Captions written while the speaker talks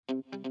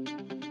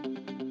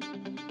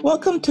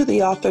Welcome to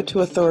the Author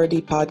to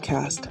Authority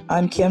podcast.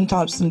 I'm Kim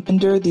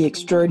Thompson-Pinder, the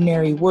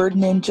extraordinary word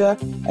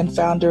ninja and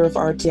founder of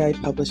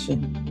RTI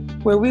Publishing,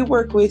 where we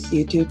work with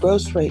you to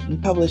ghostwrite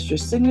and publish your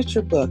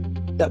signature book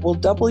that will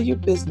double your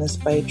business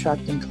by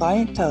attracting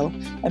clientele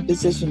and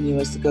position you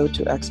as the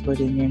go-to expert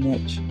in your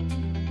niche.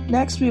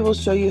 Next, we will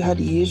show you how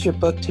to use your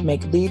book to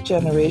make lead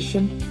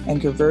generation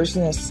and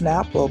conversion a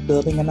snap while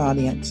building an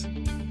audience.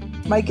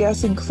 My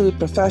guests include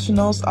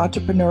professionals,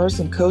 entrepreneurs,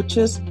 and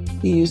coaches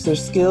who use their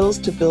skills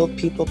to build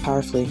people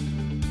powerfully.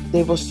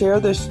 They will share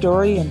their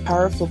story and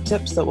powerful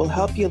tips that will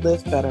help you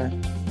live better.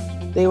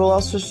 They will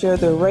also share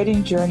their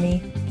writing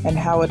journey and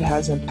how it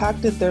has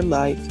impacted their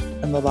life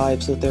and the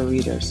lives of their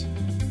readers.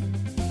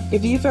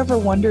 If you've ever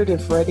wondered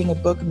if writing a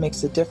book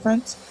makes a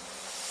difference,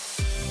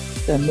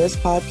 then this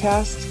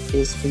podcast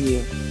is for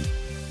you.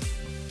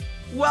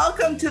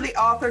 Welcome to the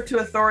Author to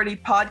Authority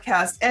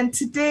podcast. And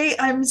today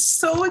I'm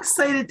so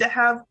excited to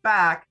have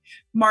back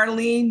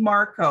Marlene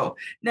Marco.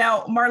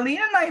 Now, Marlene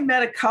and I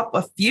met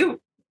 2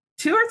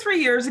 or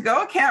 3 years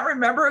ago. I can't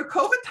remember.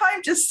 COVID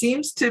time just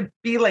seems to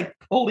be like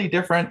totally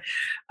different.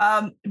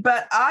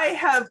 But I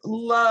have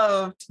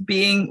loved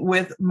being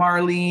with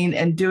Marlene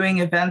and doing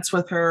events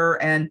with her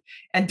and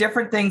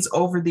different things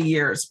over the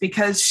years,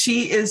 because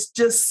she is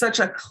just such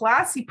a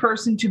classy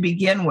person to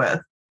begin with.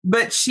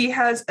 But she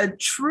has a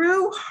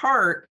true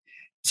heart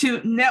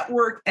to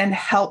network and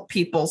help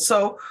people.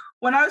 So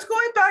when I was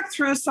going back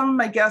through some of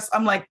my guests,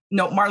 I'm like,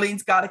 no,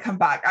 Marlene's got to come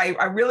back.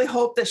 I really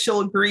hope that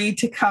she'll agree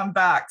to come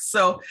back.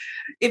 So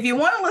if you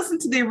want to listen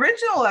to the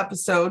original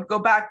episode, go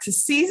back to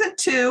season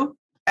 2,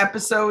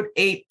 episode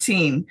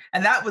 18.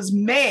 And that was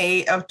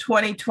May of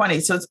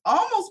 2020. So it's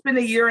almost been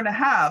a year and a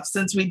half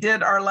since we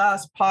did our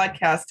last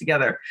podcast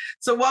together.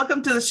 So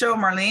welcome to the show,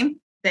 Marlene.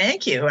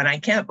 Thank you. And I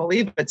can't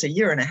believe it's a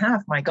year and a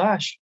half. My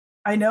gosh.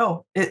 I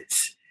know.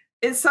 It's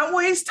in some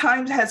ways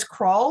time has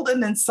crawled,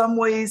 and in some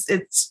ways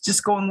it's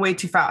just going way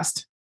too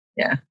fast.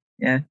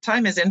 Yeah.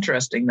 Time is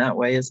interesting that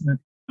way, isn't it?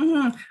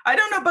 Mm-hmm. I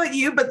don't know about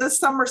you, but this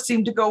summer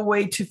seemed to go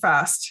way too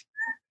fast.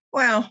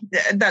 Well,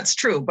 that's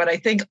true. But I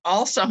think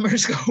all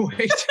summers go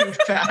way too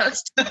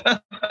fast.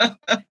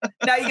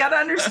 Now you got to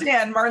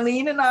understand,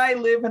 Marlene and I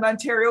live in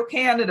Ontario,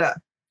 Canada.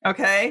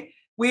 Okay.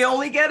 We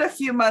only get a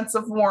few months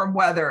of warm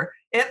weather.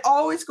 It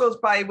always goes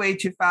by way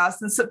too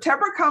fast. And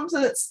September comes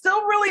and it's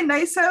still really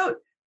nice out,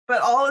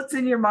 but all that's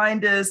in your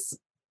mind is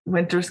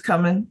winter's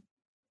coming.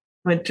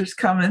 And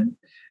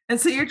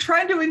so you're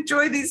trying to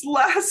enjoy these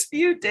last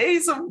few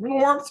days of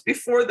warmth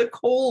before the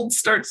cold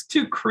starts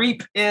to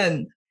creep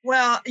in.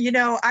 Well,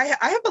 I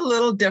have a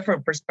little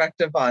different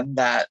perspective on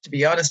that, to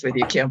be honest with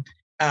you, Kim.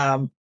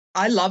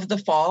 I love the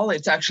fall.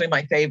 It's actually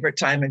my favorite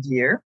time of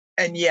year.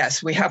 And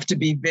yes, we have to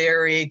be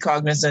very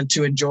cognizant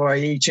to enjoy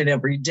each and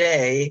every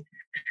day,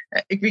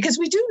 because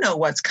we do know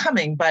what's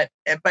coming. But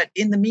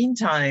in the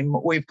meantime,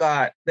 we've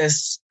got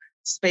this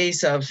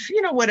space of,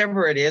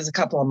 whatever it is, a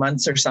couple of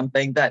months or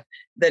something that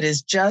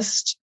is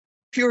just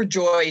pure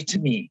joy to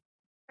me.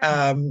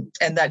 And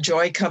that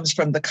joy comes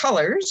from the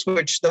colors,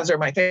 which those are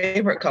my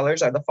favorite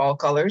colors, are the fall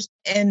colors,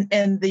 and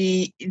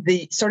the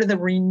sort of the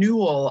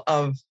renewal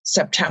of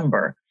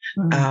September.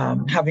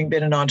 Mm-hmm. Having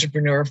been an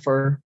entrepreneur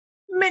for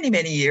many,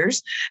 many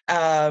years,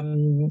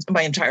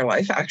 my entire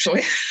life,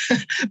 actually,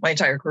 my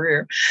entire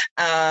career.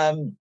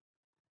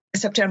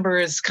 September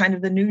is kind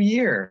of the new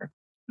year.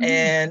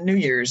 And New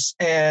Year's,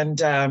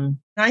 and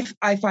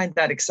I find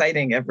that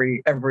exciting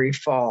every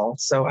fall.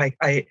 So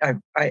I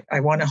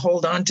want to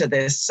hold on to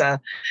this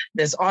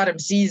autumn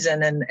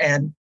season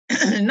and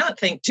not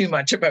think too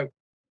much about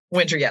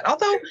winter yet.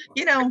 Although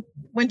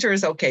winter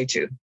is okay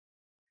too.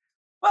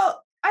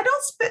 Well, I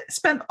don't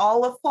spend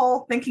all of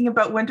fall thinking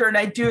about winter, and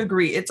I do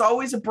agree. It's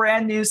always a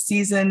brand new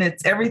season.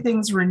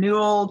 Everything's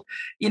renewed.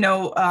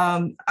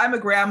 I'm a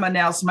grandma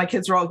now, so my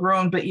kids are all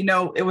grown. But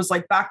it was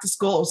like back to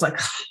school. It was like.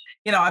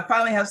 I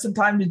finally have some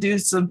time to do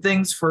some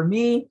things for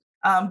me.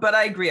 But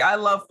I agree. I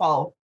love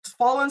fall.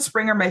 Fall and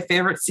spring are my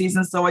favorite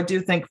seasons, though I do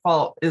think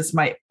fall is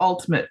my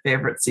ultimate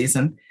favorite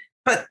season.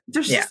 But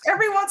there's just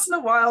every once in a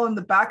while in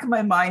the back of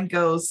my mind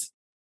goes,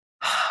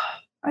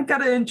 I got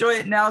to enjoy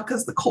it now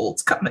because the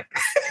cold's coming.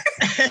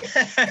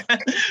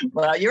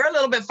 Well, you're a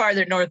little bit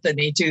farther north than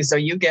me, too. So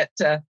you get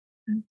a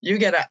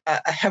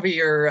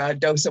heavier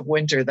dose of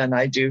winter than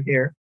I do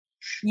here.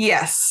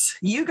 Yes,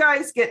 you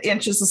guys get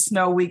inches of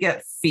snow, we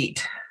get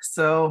feet.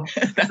 So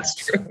that's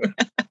true.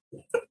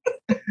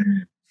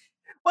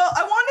 Well,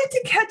 I wanted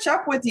to catch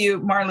up with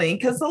you, Marlene,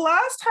 because the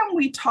last time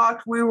we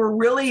talked, we were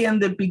really in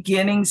the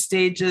beginning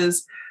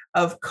stages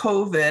of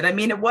COVID. I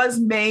mean, it was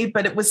May,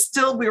 but it was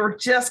still, we were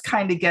just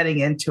kind of getting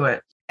into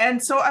it.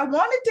 And so I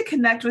wanted to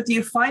connect with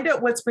you, find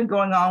out what's been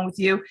going on with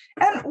you,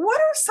 and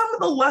what are some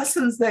of the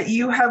lessons that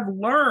you have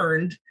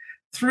learned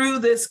through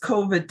this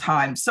COVID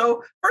time.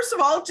 So first of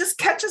all, just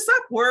catch us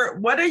up.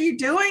 What are you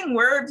doing?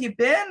 Where have you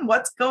been?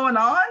 What's going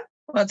on?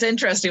 Well, it's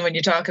interesting when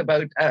you talk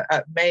about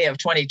May of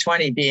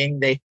 2020 being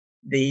the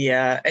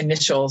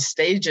initial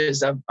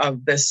stages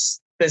of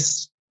this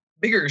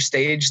bigger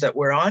stage that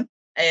we're on.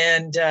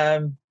 And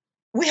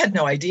we had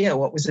no idea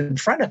what was in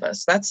front of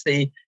us. That's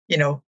the,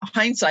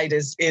 hindsight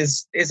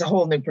is a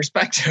whole new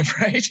perspective,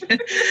 right?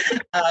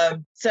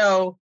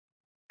 So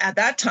at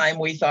that time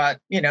we thought,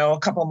 a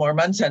couple more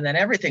months and then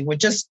everything would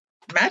just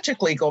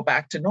magically go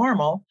back to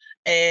normal.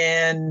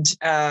 And,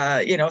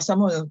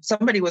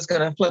 somebody was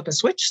going to flip a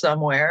switch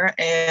somewhere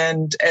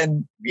and,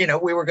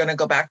 we were going to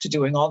go back to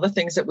doing all the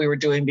things that we were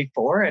doing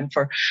before. And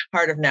for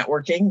Heart of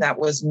Networking, that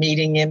was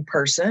meeting in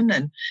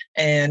person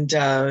and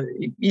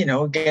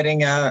getting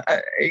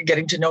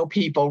to know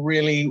people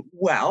really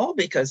well,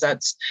 because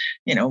that's,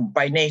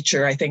 by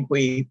nature, I think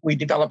we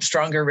develop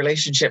stronger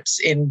relationships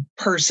in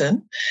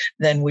person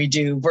than we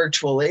do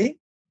virtually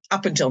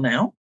up until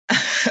now.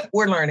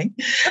 We're learning.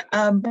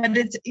 But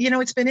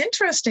it's been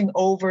interesting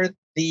over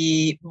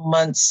the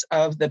months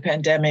of the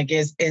pandemic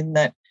is in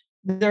that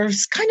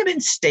there's kind of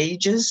been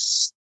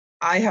stages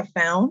I have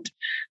found,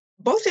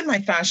 both in my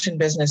fashion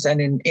business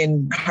and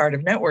in Heart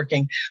of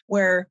Networking,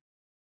 where,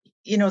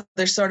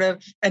 there's sort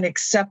of an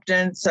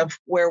acceptance of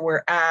where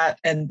we're at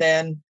and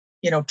then,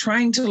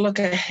 trying to look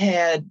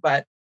ahead,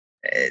 but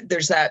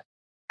there's that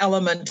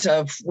element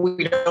of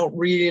we don't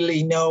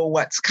really know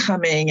what's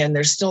coming and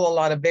there's still a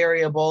lot of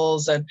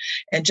variables and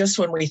just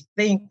when we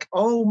think,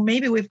 oh,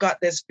 maybe we've got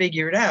this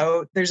figured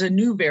out, there's a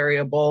new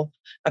variable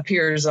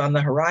appears on the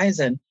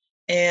horizon.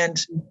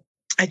 And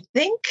I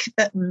think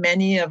that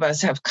many of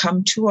us have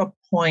come to a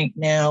point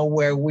now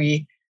where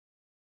we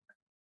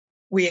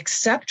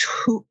accept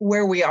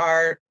where we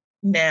are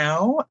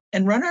now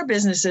and run our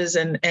businesses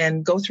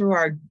and go through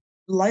our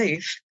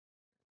life,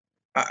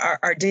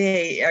 our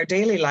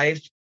daily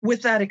life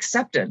with that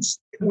acceptance.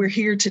 We're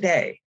here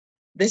today.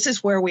 This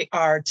is where we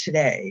are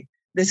today.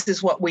 This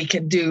is what we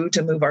can do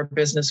to move our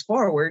business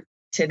forward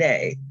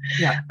today.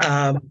 Yeah.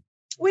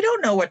 We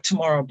don't know what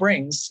tomorrow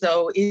brings.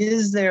 So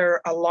is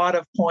there a lot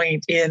of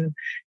point in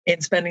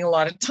spending a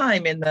lot of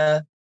time in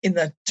the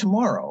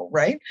tomorrow,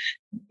 right?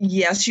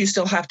 Yes, you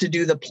still have to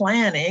do the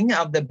planning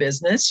of the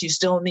business. You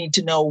still need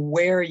to know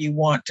where you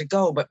want to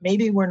go, but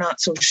maybe we're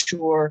not so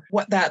sure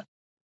what that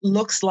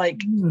looks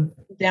like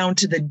down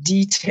to the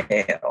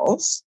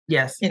details.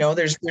 Yes.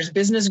 There's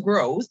business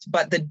growth,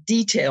 but the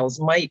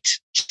details might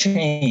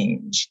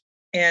change.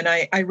 And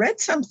I read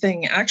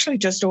something actually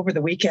just over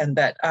the weekend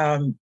that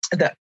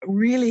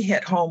really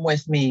hit home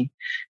with me.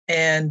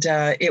 And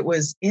it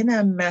was in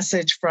a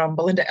message from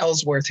Belinda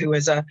Ellsworth, who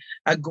is a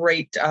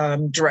great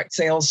direct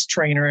sales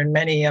trainer, and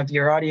many of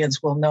your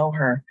audience will know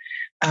her.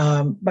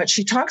 But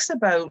she talks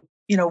about,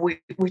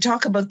 we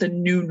talk about the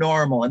new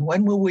normal and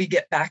when will we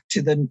get back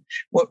to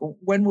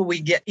when will we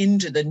get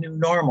into the new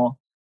normal?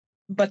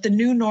 But the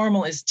new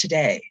normal is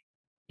today.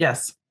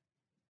 Yes.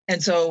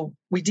 And so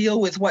we deal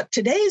with what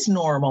today's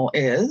normal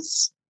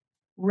is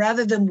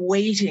rather than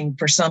waiting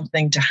for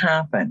something to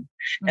happen.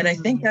 And I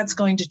think that's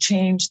going to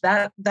change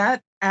that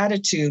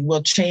attitude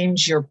will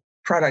change your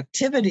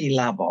productivity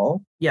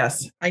level.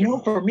 Yes. I know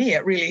for me,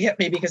 it really hit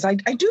me because I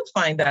do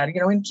find that,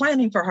 in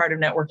planning for Heart of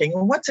Networking,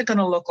 what's it going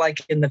to look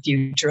like in the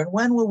future? And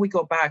when will we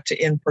go back to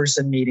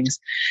in-person meetings?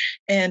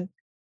 And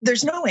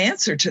there's no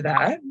answer to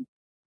that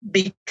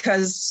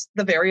because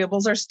the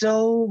variables are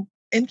still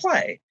in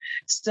play.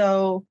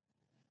 So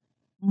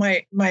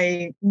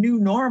my new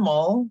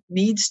normal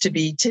needs to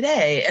be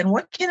today. And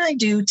what can I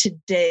do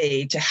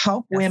today to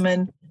help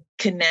women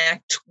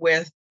connect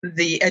with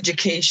the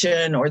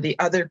education or the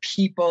other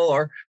people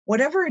or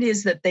whatever it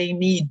is that they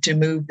need to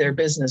move their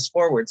business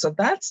forward? So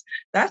that's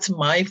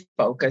my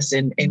focus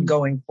in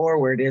going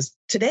forward is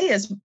today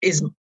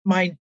is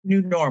my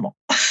new normal.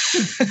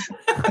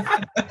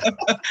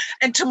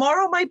 And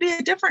tomorrow might be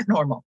a different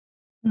normal.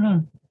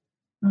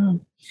 Mm-hmm. Mm-hmm.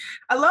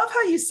 I love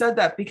how you said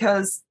that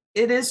because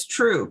it is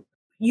true.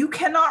 You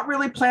cannot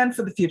really plan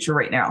for the future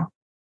right now.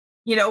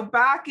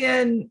 Back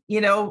in,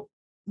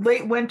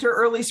 late winter,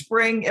 early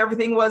spring,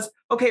 everything was,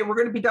 okay, we're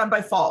going to be done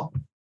by fall,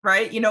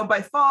 right?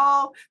 By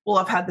fall, we'll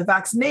have had the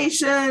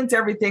vaccinations,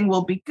 everything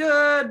will be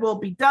good. We'll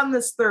be done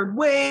this third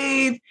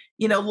wave.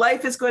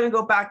 Life is going to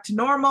go back to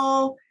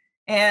normal.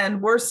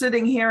 And we're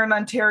sitting here in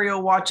Ontario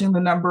watching the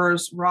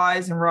numbers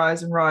rise and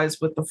rise and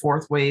rise with the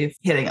fourth wave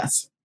hitting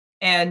us.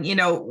 And,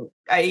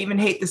 I even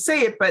hate to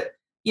say it, but,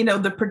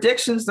 the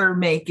predictions they're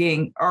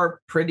making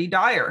are pretty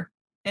dire.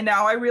 And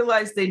now I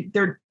realize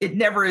it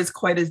never is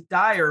quite as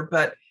dire,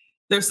 but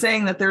they're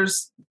saying that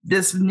there's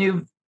this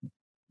new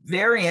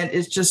variant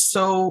is just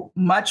so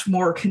much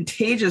more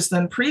contagious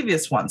than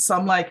previous ones. So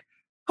I'm like,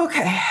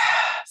 okay.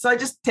 So I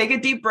just take a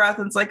deep breath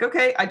and it's like,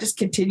 okay, I just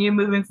continue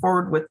moving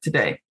forward with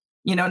today.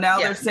 Now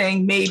they're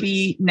saying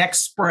maybe next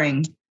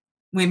spring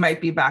we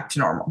might be back to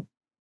normal.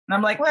 And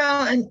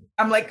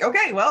I'm like,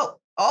 okay, well,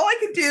 all I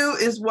can do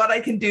is what I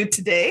can do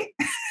today.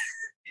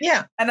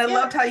 Yeah. And I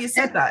loved how you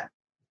said that.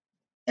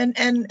 And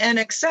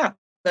accept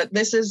that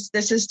this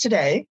is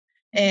today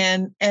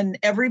and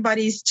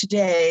everybody's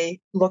today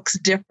looks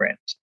different.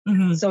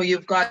 Mm-hmm. So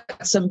you've got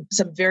some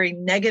very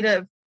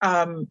negative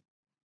outlooks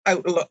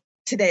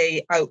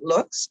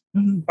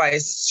mm-hmm. by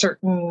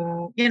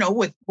certain,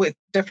 with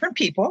different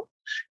people.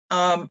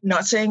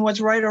 Not saying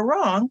what's right or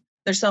wrong,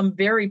 There's some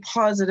very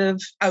positive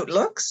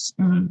outlooks,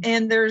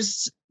 and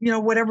there's,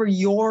 whatever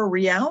your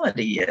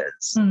reality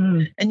is.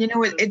 And,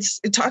 it's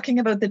talking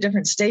about the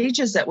different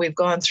stages that we've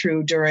gone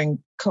through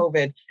during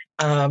COVID.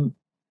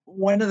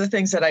 One of the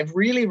things that I've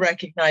really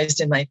recognized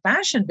in my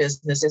fashion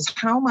business is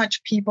how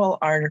much people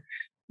are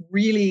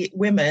really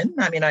women.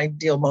 I mean, I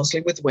deal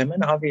mostly with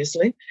women,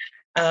 obviously,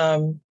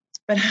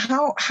 but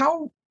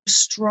how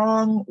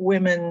strong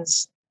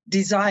women's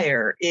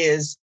desire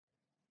is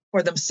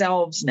for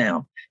themselves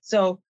now.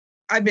 So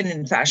I've been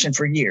in fashion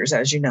for years,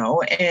 as you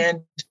know,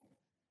 and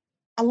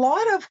a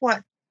lot of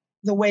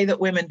the way that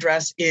women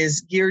dress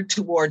is geared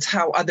towards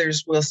how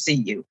others will see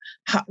you,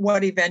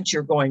 what event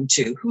you're going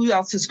to, who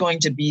else is going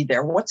to be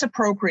there, what's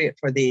appropriate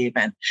for the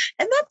event.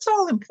 And that's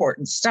all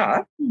important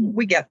stuff.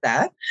 We get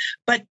that.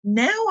 But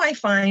now I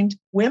find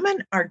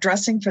women are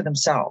dressing for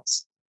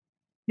themselves.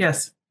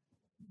 Yes.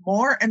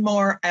 More and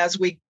more as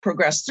we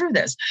progress through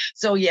this.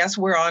 So yes,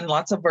 we're on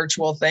lots of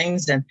virtual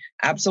things, and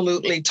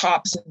absolutely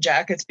tops and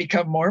jackets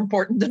become more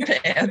important than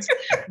pants.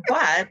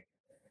 But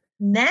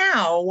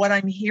now what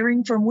I'm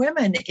hearing from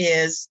women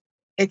is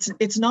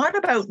it's not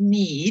about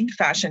need.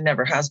 Fashion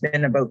never has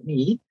been about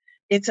need.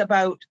 It's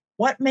about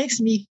what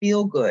makes me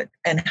feel good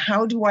and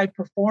how do I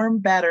perform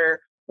better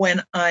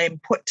when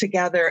I'm put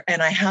together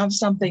and I have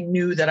something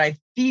new that I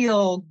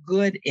feel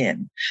good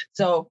in.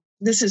 So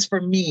this is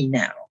for me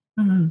now.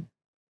 Mm-hmm.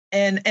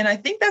 And I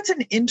think that's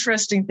an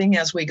interesting thing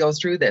as we go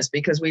through this,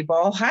 because we've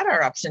all had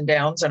our ups and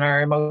downs and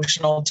our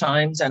emotional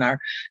times and our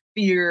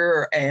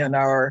fear and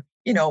our,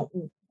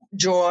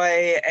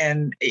 joy.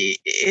 And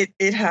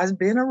it has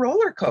been a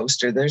roller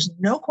coaster. There's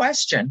no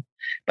question.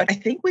 But I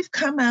think we're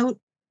coming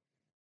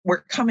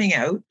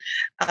out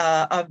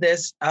of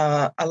this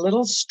a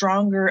little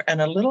stronger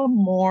and a little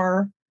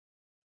more.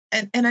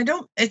 And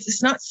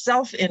it's not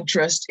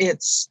self-interest.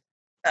 It's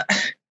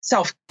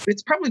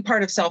it's probably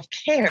part of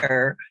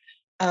self-care.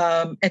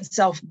 And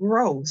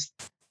self-growth,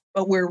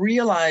 but we're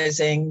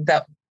realizing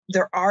that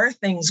there are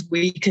things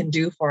we can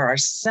do for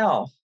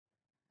ourselves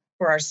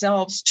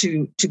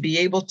to be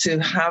able to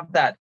have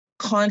that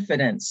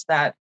confidence,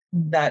 that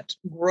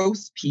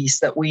growth piece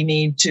that we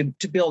need to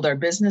build our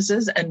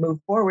businesses and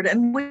move forward.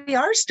 And we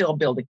are still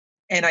building.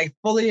 And I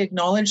fully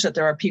acknowledge that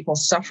there are people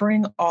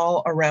suffering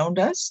all around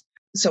us.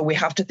 So we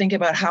have to think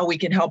about how we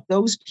can help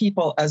those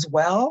people as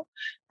well.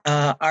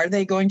 Are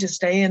they going to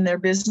stay in their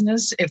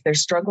business if they're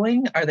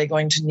struggling? Are they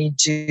going to need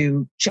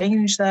to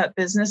change that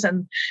business?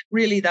 And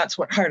really, that's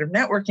what Heart of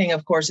Networking,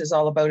 of course, is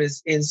all about,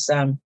 is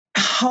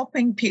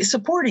helping,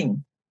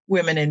 supporting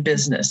women in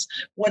business,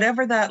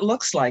 whatever that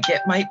looks like.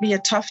 It might be a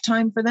tough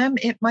time for them.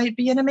 It might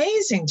be an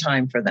amazing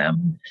time for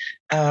them.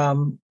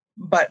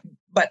 But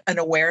an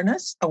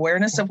awareness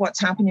of what's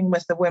happening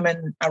with the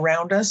women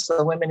around us,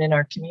 the women in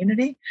our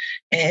community,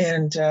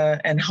 and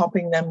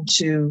helping them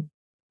to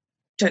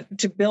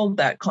build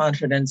that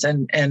confidence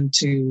and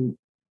to,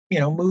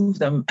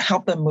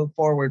 help them move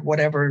forward,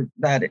 whatever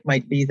that it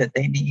might be that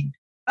they need.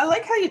 I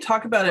like how you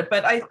talk about it,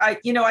 but I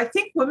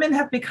think women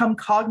have become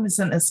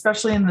cognizant,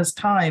 especially in this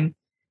time,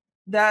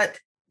 that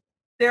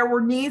there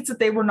were needs that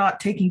they were not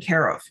taking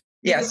care of.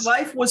 Yes. Because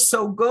life was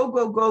so go,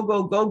 go, go,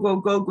 go, go, go,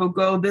 go, go,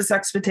 go, this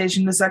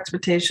expectation.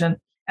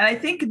 And I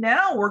think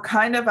now we're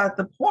kind of at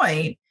the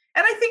point,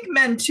 and I think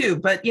men too,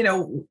 but,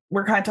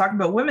 we're kind of talking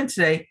about women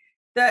today,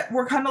 that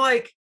we're kind of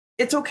like,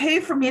 it's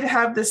okay for me to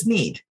have this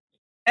need.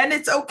 And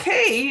it's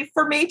okay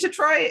for me to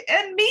try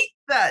and meet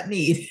that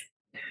need.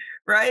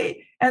 Right.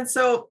 And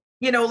so,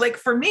 like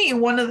for me,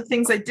 one of the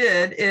things I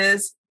did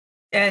is,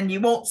 and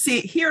you won't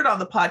hear it on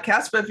the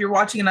podcast, but if you're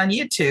watching it on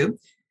YouTube,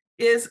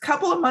 is a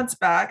couple of months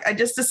back, I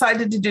just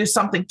decided to do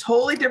something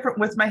totally different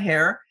with my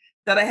hair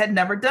that I had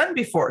never done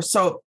before.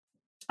 So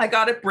I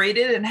got it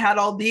braided and had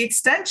all the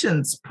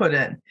extensions put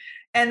in.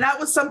 And that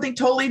was something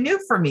totally new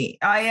for me.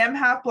 I am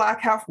half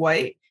black, half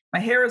white. My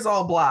hair is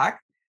all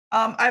black.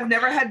 I've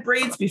never had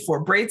braids before.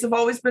 Braids have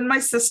always been my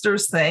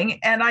sister's thing,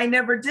 and I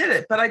never did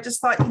it. But I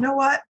just thought, you know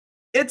what?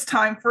 It's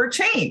time for a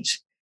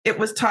change. It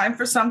was time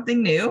for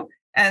something new.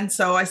 And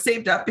so I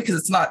saved up because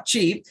it's not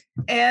cheap.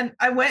 And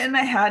I went and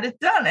I had it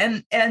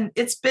done. And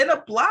it's been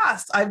a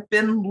blast. I've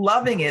been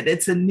loving it.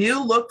 It's a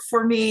new look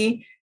for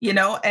me,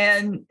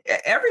 and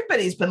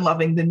everybody's been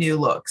loving the new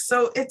look.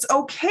 So it's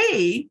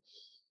okay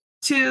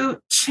to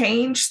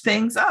change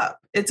things up.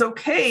 It's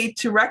okay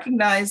to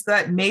recognize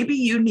that maybe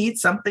you need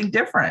something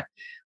different,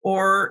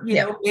 or,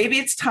 maybe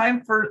it's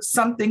time for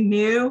something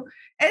new.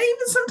 And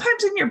even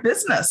sometimes in your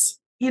business,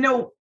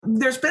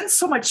 there's been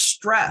so much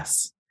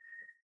stress,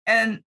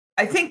 and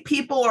I think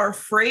people are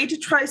afraid to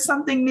try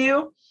something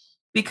new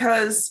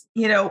because,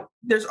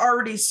 there's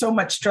already so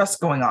much stress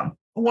going on.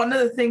 One of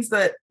the things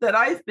that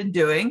I've been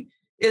doing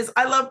is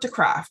I love to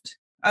craft.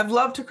 I've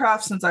loved to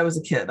craft since I was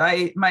a kid.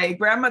 My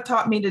grandma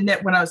taught me to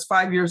knit when I was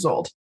 5 years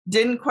old.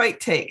 Didn't quite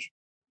take.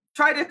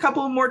 Tried a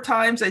couple more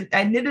times.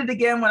 I knitted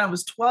again when I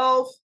was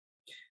 12.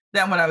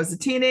 Then when I was a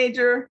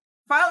teenager.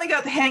 Finally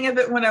got the hang of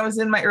it when I was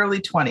in my early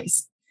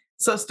 20s.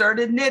 So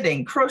started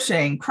knitting,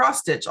 crocheting, cross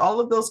stitch, all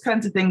of those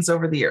kinds of things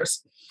over the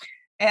years.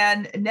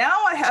 And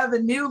now I have a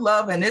new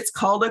love, and it's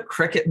called a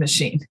Cricut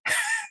machine.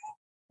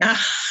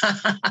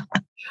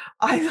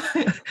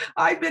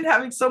 I've been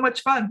having so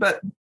much fun,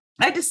 but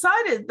I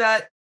decided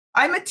that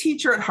I'm a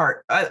teacher at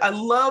heart. I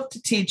love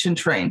to teach and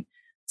train.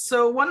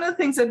 So one of the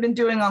things I've been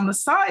doing on the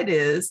side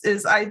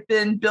is I've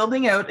been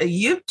building out a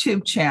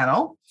YouTube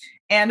channel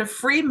and a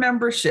free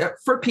membership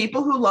for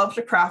people who love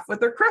to craft with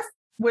their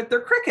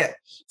Cricut.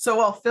 So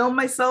I'll film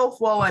myself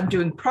while I'm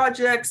doing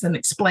projects and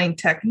explain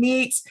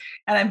techniques.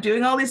 And I'm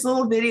doing all these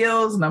little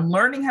videos and I'm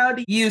learning how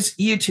to use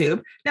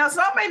YouTube. Now, it's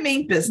not my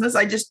main business.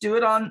 I just do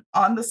it on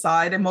the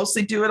side. I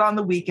mostly do it on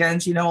the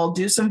weekends. I'll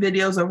do some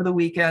videos over the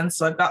weekend.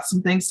 So I've got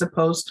some things to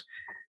post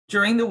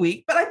during the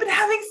week, but I've been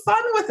having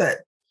fun with it.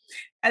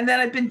 And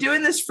then I've been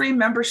doing this free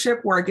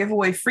membership where I give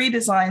away free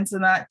designs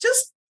and that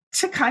just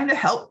to kind of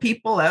help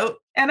people out.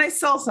 And I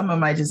sell some of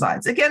my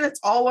designs. Again, it's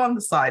all on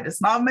the side.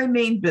 It's not my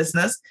main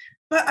business,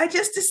 but I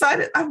just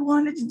decided I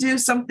wanted to do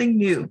something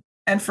new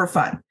and for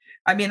fun.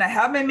 I mean, I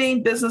have my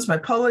main business. My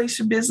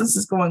publishing business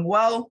is going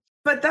well,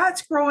 but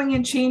that's growing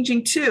and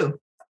changing too.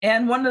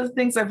 And one of the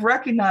things I've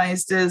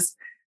recognized is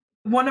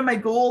one of my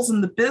goals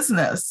in the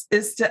business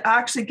is to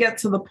actually get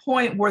to the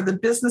point where the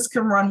business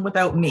can run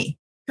without me.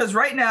 Because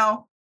right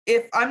now,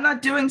 if I'm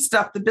not doing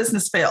stuff, the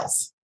business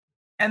fails.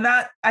 And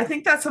that, I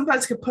think that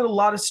sometimes could put a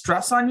lot of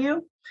stress on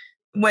you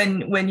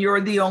when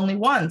you're the only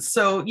one.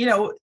 So,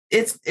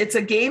 it's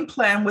a game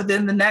plan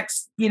within the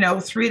next,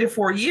 3 to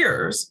 4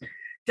 years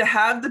to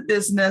have the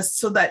business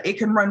so that it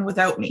can run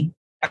without me.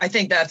 I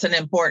think that's an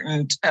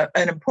important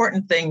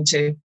thing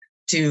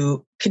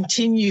to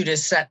continue to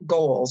set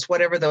goals,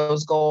 whatever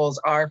those goals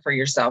are for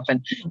yourself,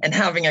 and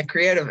having a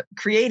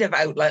creative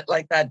outlet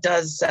like that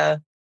does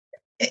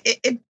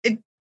it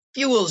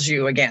fuels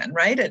you again,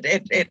 right?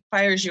 It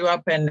fires you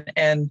up,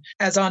 and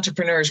as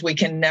entrepreneurs, we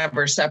can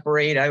never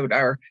separate out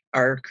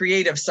our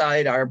creative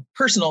side, our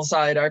personal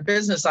side, our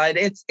business side.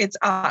 It's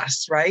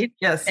us, right?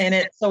 Yes. And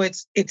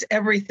it's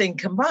everything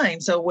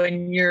combined. So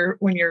when you're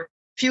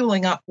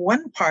fueling up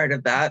one part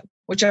of that,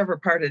 whichever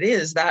part it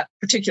is that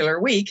particular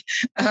week,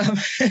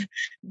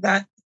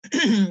 that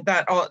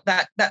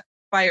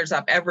fires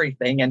up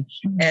everything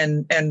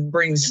and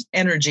brings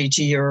energy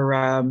to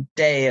your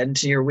day and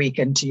to your week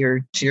and to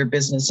your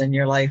business and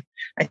your life.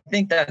 I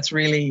think that's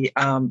really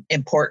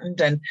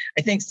important. And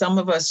I think some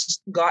of us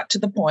got to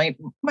the point,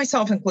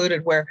 myself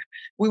included, where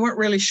we weren't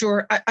really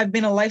sure. I've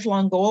been a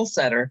lifelong goal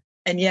setter,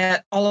 and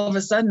yet all of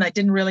a sudden I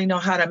didn't really know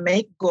how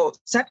to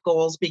set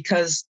goals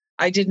because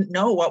I didn't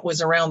know what was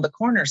around the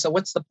corner. So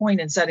what's the point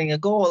in setting a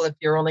goal if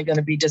you're only going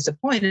to be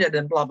disappointed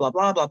and blah, blah,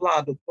 blah, blah,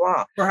 blah, blah,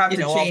 blah. Or have to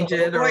change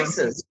it.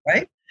 Voices,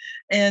 right?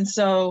 And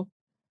so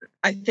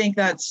I think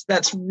that's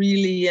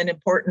really an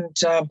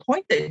important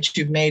point that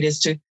you've made, is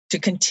to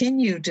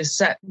continue to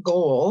set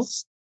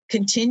goals,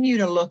 continue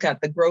to look at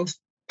the growth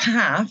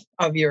path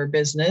of your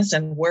business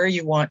and where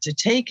you want to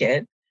take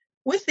it,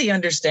 with the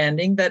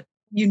understanding that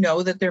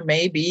that there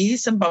may be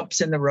some bumps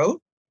in the road.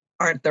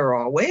 Aren't there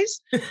always?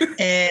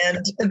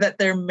 And that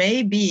there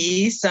may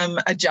be some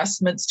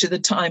adjustments to the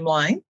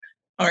timeline.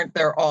 Aren't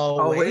there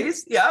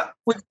always? Yeah.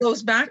 Which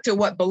goes back to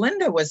what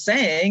Belinda was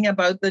saying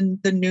about the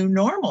new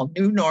normal.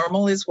 New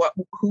normal is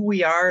who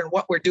we are and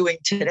what we're doing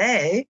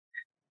today.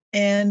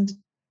 And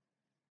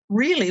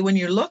really, when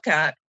you look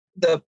at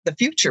the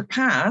future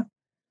path,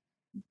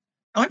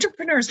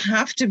 entrepreneurs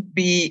have to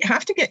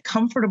get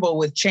comfortable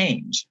with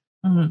change.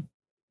 Mm-hmm.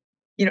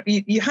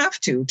 You have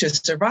to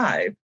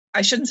survive.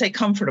 I shouldn't say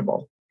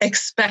comfortable.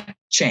 Expect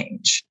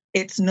change.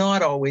 It's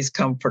not always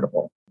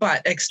comfortable,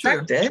 but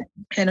expect it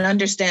and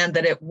understand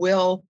that it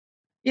will,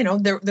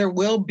 there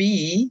will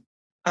be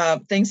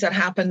things that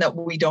happen that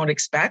we don't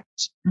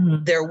expect.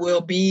 Mm-hmm. There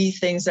will be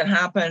things that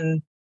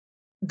happen,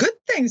 good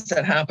things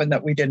that happen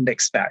that we didn't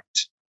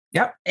expect.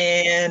 Yep.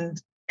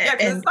 And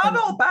it's not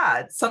all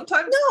bad.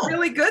 Sometimes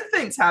really good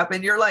things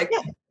happen. You're like,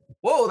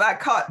 whoa, that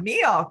caught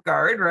me off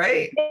guard,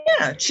 right?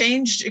 Yeah,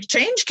 change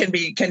can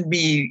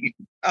be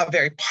a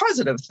very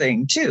positive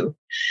thing too.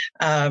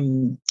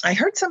 I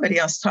heard somebody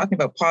else talking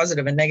about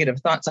positive and negative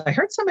thoughts. I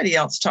heard somebody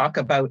else talk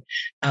about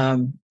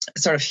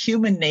sort of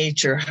human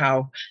nature,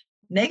 how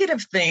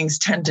negative things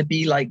tend to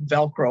be like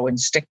Velcro and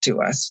stick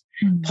to us.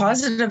 Mm-hmm.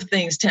 Positive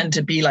things tend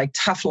to be like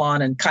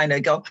Teflon and kind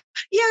of go,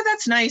 yeah,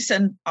 that's nice,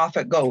 and off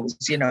it goes.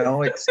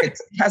 It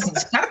hasn't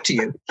stuck to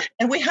you,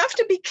 and we have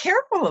to be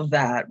careful of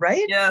that,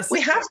 right? Yes,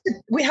 we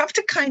have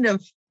to kind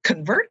of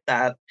convert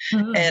that,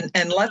 mm-hmm.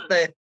 and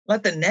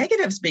let the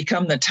negatives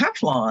become the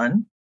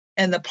Teflon,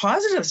 and the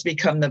positives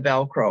become the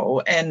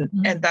Velcro. And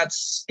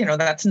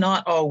that's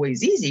not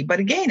always easy. But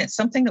again, it's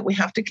something that we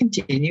have to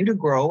continue to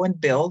grow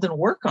and build and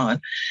work on.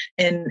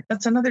 And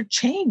that's another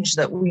change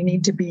that we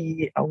need to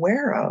be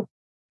aware of.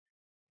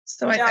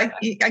 So I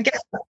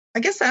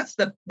guess that's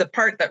the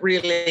part that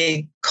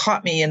really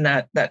caught me in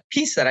that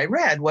piece that I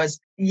read was,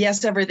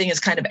 yes, everything is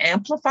kind of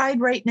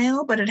amplified right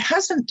now, but it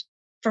hasn't,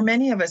 for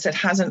many of us, it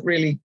hasn't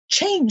really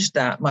changed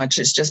that much.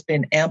 It's just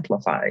been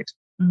amplified.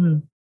 Mm-hmm.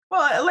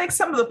 Well, I like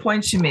some of the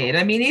points you made.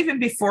 I mean, even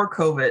before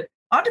COVID,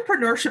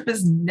 entrepreneurship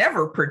is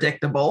never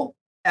predictable,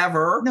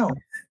 ever. No.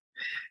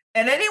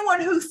 And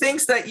anyone who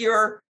thinks that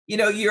your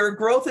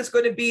growth is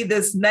going to be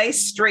this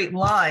nice straight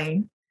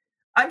line,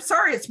 I'm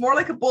sorry, it's more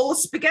like a bowl of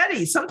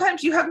spaghetti.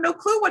 Sometimes you have no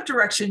clue what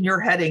direction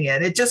you're heading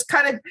in. It just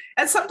kind of,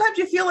 and sometimes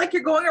you feel like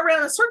you're going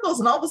around in circles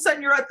and all of a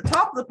sudden you're at the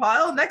top of the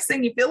pile. Next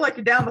thing you feel like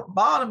you're down at the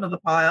bottom of the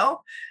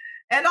pile.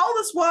 And all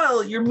this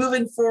while you're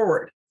moving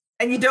forward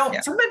and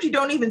sometimes you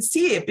don't even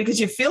see it because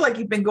you feel like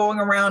you've been going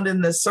around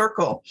in this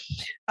circle.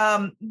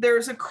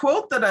 There's a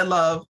quote that I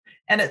love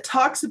and it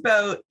talks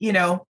about,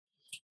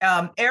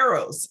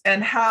 arrows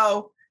and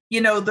how,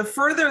 the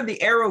further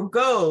the arrow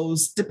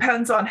goes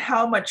depends on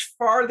how much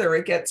farther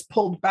it gets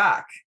pulled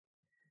back.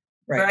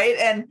 Right.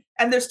 And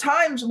there's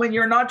times when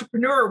you're an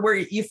entrepreneur where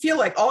you feel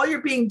like all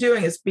you're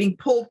doing is being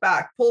pulled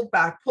back. Right.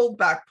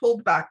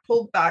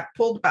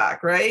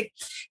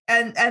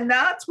 And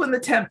that's when the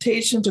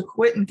temptation to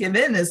quit and give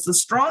in is the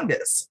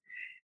strongest.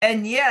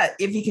 And yet,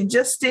 if you can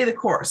just stay the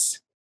course.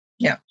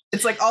 Yeah.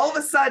 It's like all of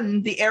a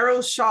sudden the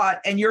arrow's shot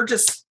and you're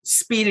just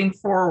speeding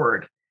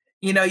forward.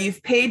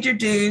 You've paid your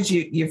dues,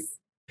 you've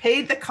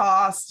paid the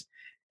cost,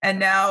 and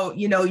now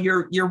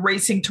you're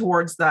racing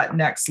towards that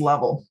next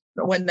level.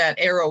 When that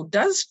arrow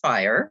does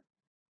fire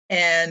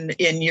and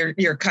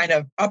you're kind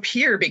of up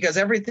here because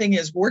everything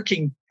is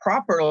working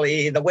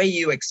properly the way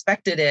you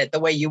expected it, the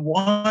way you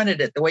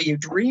wanted it, the way you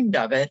dreamed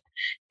of it,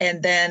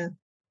 and then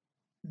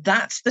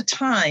that's the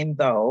time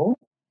though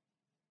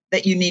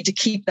that you need to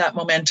keep that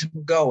momentum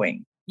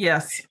going.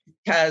 Yes.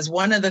 Because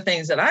one of the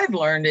things that I've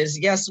learned is,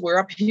 yes, we're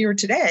up here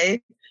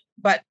today,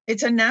 but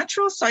it's a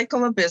natural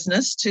cycle of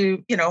business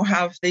to,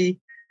 have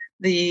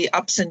the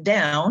ups and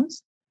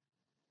downs.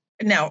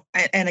 Now,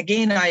 and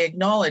again, I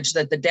acknowledge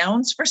that the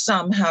downs for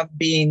some have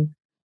been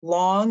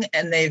long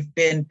and they've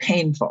been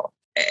painful.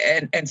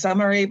 And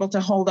some are able to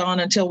hold on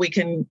until we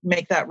can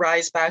make that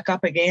rise back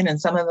up again. And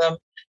some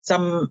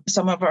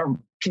of our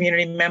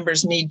community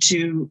members need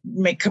to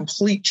make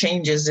complete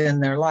changes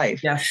in their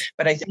life. Yes.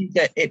 But I think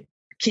that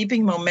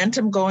keeping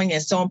momentum going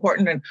is so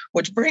important. And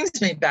which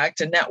brings me back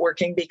to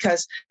networking,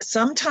 because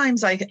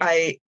sometimes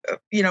I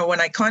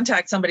when I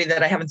contact somebody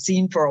that I haven't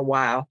seen for a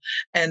while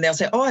and they'll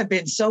say, oh, I've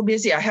been so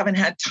busy. I haven't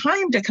had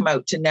time to come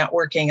out to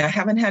networking. I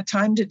haven't had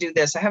time to do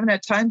this. I haven't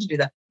had time to do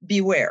that.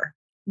 Beware,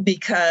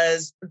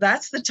 because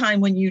that's the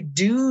time when you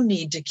do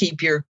need to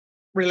keep your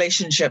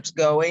relationships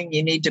going.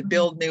 You need to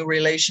build new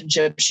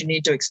relationships. You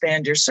need to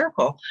expand your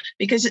circle,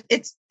 because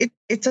it's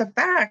a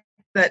fact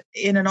that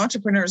in an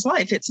entrepreneur's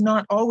life, it's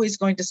not always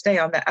going to stay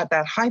at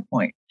that high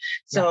point.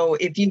 So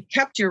if you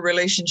kept your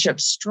relationship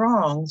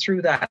strong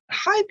through that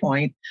high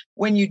point,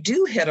 when you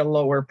do hit a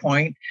lower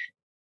point,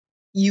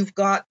 you've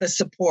got the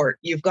support,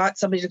 you've got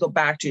somebody to go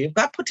back to, you've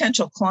got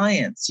potential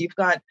clients, you've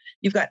got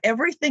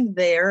everything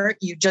there.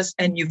 You've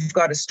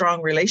got a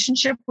strong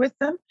relationship with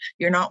them.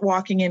 You're not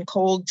walking in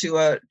cold to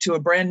a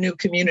brand new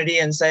community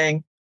and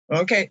saying,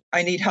 okay,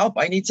 I need help.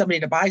 I need somebody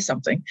to buy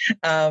something,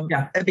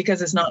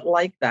 because it's not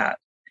like that.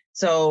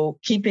 So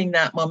keeping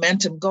that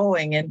momentum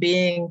going and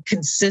being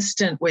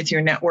consistent with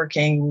your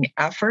networking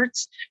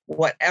efforts,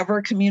 whatever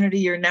community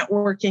you're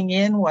networking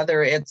in,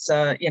 whether it's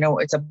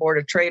it's a board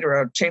of trade or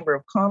a chamber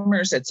of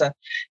commerce, it's a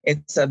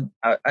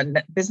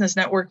business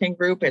networking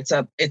group, it's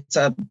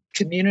a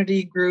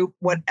community group,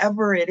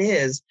 whatever it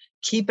is,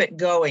 keep it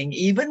going.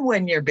 Even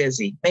when you're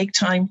busy, make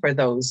time for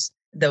those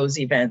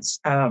events.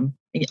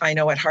 I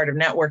know at Heart of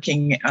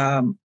Networking,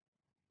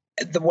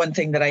 the one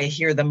thing that I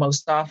hear the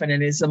most often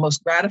and is the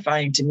most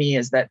gratifying to me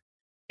is that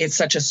it's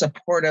such a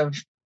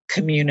supportive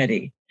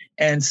community,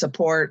 and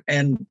support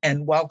and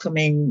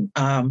welcoming.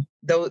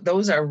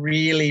 Those are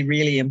really,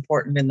 really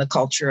important in the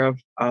culture of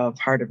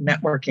Heart of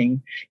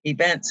Networking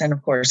events. And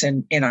of course,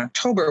 in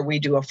October, we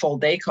do a full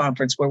day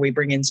conference where we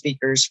bring in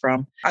speakers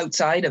from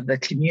outside of the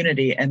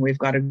community. And we've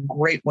got a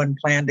great one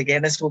planned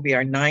again. This will be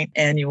our 9th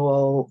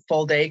annual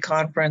full day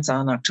conference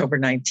on October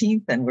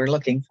 19th. And we're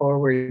looking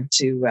forward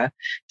to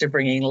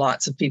bringing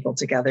lots of people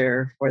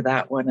together for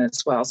that one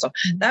as well. So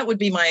that would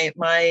be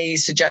my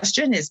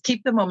suggestion, is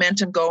keep the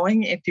momentum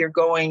going.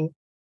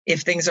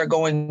 If things are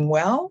going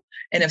well,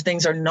 and if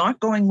things are not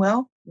going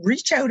well,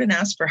 reach out and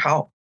ask for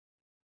help.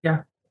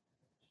 Yeah.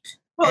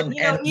 Well,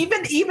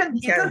 even you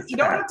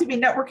don't have to be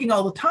networking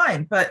all the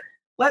time, but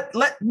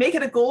let make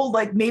it a goal,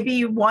 like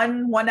maybe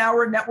one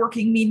hour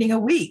networking meeting a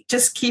week,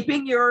 just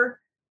keeping your,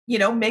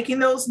 making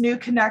those new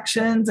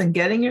connections and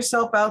getting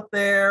yourself out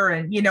there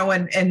and,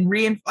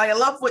 I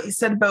love what you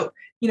said about,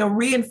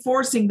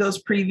 reinforcing those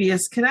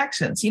previous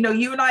connections.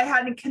 You and I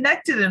hadn't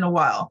connected in a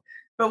while.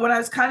 But when I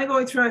was kind of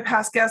going through my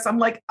past guests, I'm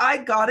like, I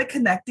got to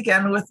connect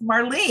again with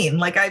Marlene.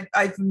 Like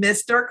I've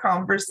missed our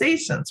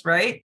conversations,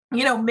 right?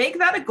 Make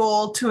that a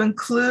goal to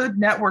include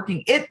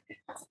networking.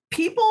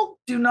 People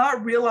do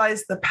not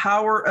realize the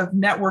power of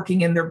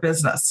networking in their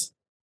business.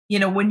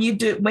 When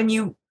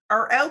you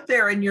are out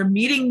there and you're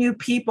meeting new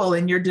people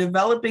and you're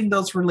developing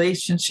those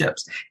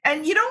relationships,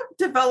 and you don't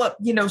develop,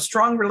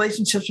 strong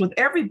relationships with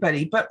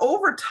everybody, but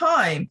over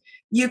time,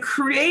 you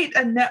create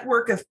a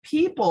network of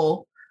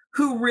people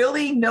who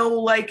really know,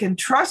 like, and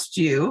trust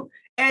you,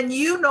 and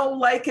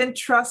like, and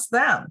trust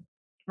them.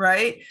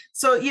 right?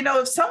 So,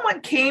 if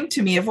someone came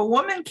to me, if a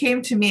woman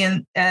came to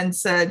me and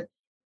said,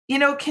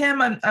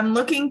 Kim, I'm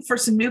looking for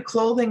some new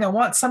clothing. I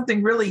want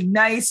something really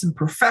nice and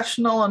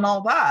professional and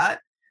all that.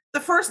 The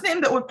first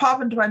name that would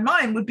pop into my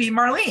mind would be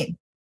Marlene,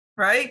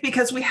 right?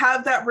 Because we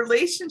have that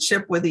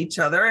relationship with each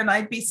other. And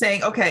I'd be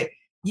saying, okay,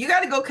 you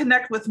got to go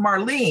connect with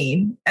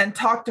Marlene and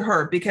talk to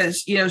her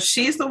because,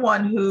 she's the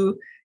one who,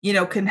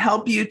 can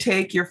help you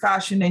take your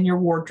fashion and your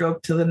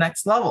wardrobe to the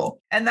next level.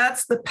 And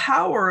that's the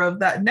power of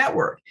that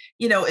network.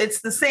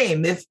 It's the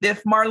same. If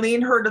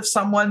Marlene heard of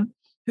someone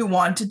who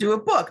wanted to do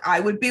a book, I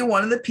would be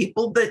one of the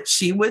people that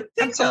she would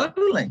think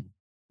Absolutely.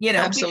 of.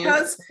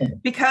 Absolutely.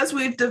 Because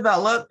we've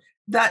developed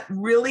that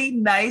really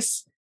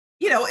nice,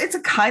 it's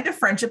a kind of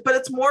friendship, but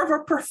it's more of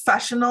a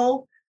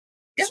professional,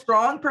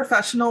 strong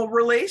professional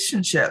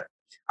relationship.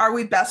 Are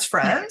we best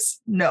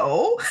friends?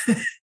 No.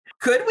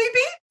 Could we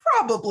be?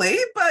 Probably,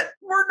 but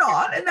we're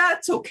not, and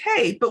that's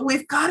okay. But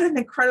we've got an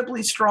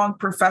incredibly strong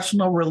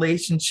professional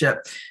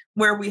relationship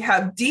where we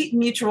have deep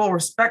mutual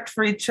respect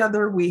for each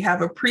other. We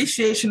have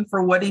appreciation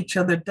for what each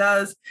other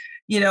does.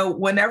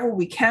 Whenever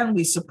we can,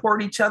 we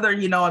support each other.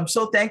 I'm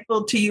so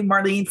thankful to you,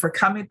 Marlene, for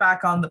coming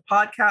back on the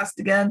podcast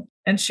again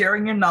and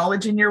sharing your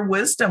knowledge and your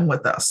wisdom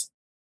with us.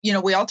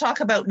 We all talk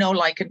about know,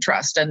 like, and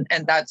trust, and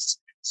that's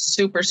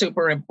super,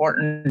 super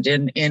important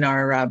in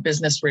our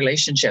business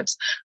relationships.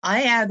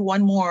 I add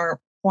one more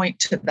point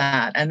to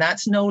that, and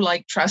that's know,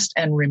 like, trust,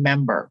 and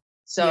remember.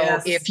 So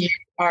if you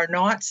are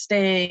not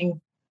staying,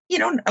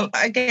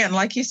 again,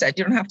 like you said,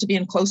 you don't have to be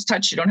in close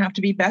touch. You don't have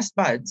to be best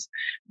buds,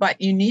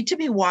 but you need to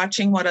be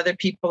watching what other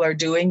people are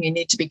doing. You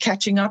need to be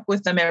catching up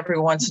with them every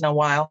once in a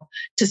while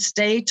to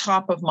stay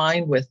top of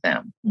mind with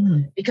them.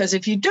 Mm-hmm. Because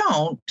if you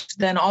don't,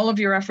 then all of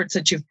your efforts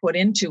that you've put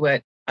into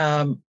it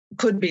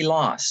could be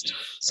lost.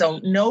 So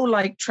know,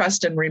 like,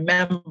 trust, and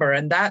remember.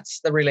 And that's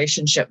the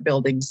relationship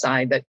building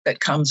side that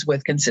comes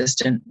with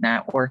consistent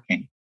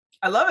networking.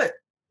 I love it.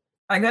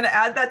 I'm going to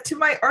add that to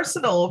my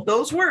arsenal of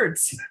those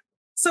words.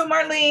 So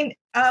Marlene,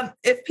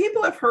 if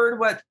people have heard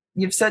what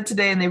you've said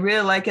today and they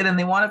really like it and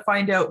they want to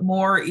find out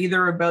more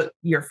either about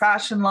your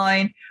fashion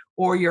line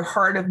or your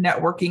Heart of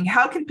Networking,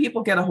 how can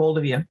people get a hold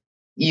of you?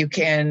 You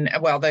can,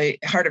 the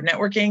Heart of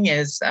Networking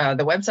is,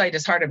 the website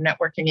is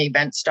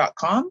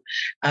heartofnetworkingevents.com.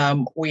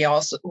 We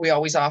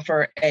always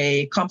offer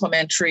a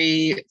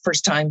complimentary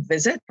first-time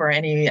visit for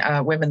any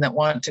women that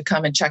want to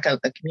come and check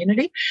out the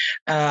community.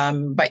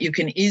 But you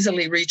can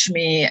easily reach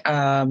me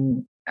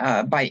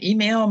by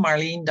email,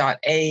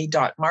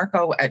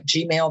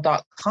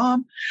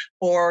 marlene.a.marco@gmail.com,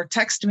 or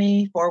text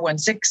me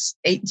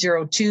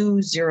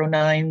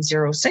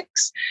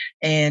 416-802-0906.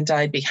 And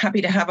I'd be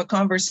happy to have a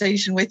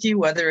conversation with you,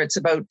 whether it's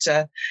about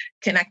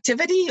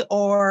connectivity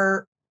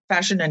or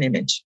fashion and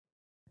image.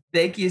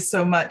 Thank you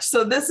so much.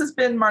 So this has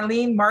been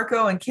Marlene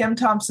Marco and Kim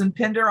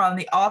Thompson-Pinder on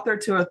the Author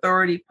to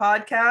Authority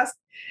podcast.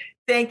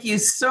 Thank you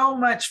so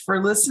much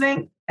for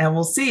listening, and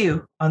we'll see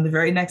you on the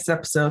very next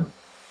episode.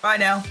 Bye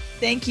now.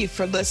 Thank you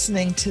for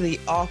listening to the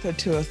Author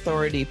to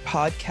Authority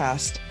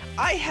podcast.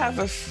 I have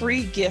a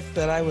free gift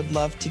that I would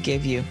love to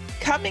give you.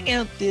 Coming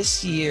out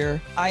this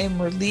year, I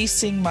am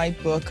releasing my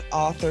book,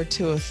 Author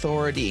to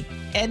Authority.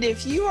 And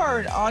if you are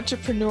an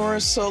entrepreneur,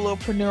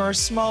 solopreneur,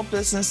 small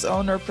business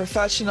owner,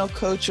 professional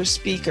coach, or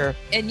speaker,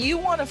 and you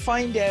want to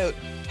find out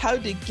how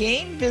to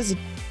gain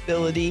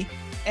visibility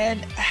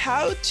and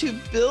how to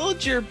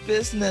build your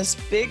business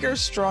bigger,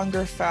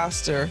 stronger,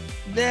 faster,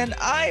 then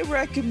I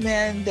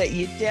recommend that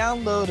you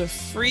download a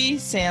free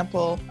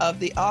sample of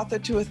the Author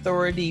to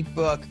Authority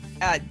book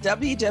at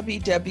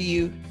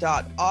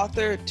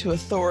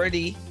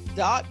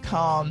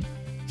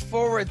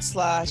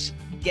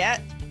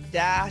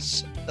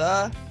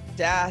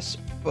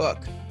www.authortoauthority.com/get-the-book.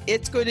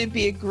 It's going to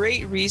be a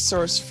great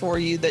resource for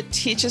you that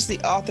teaches the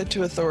Author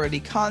to Authority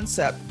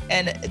concept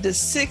and the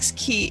 6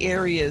 key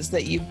areas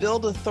that you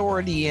build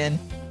authority in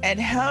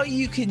and how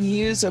you can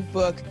use a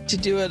book to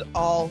do it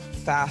all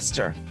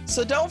faster.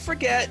 So don't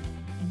forget,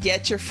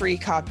 get your free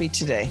copy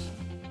today.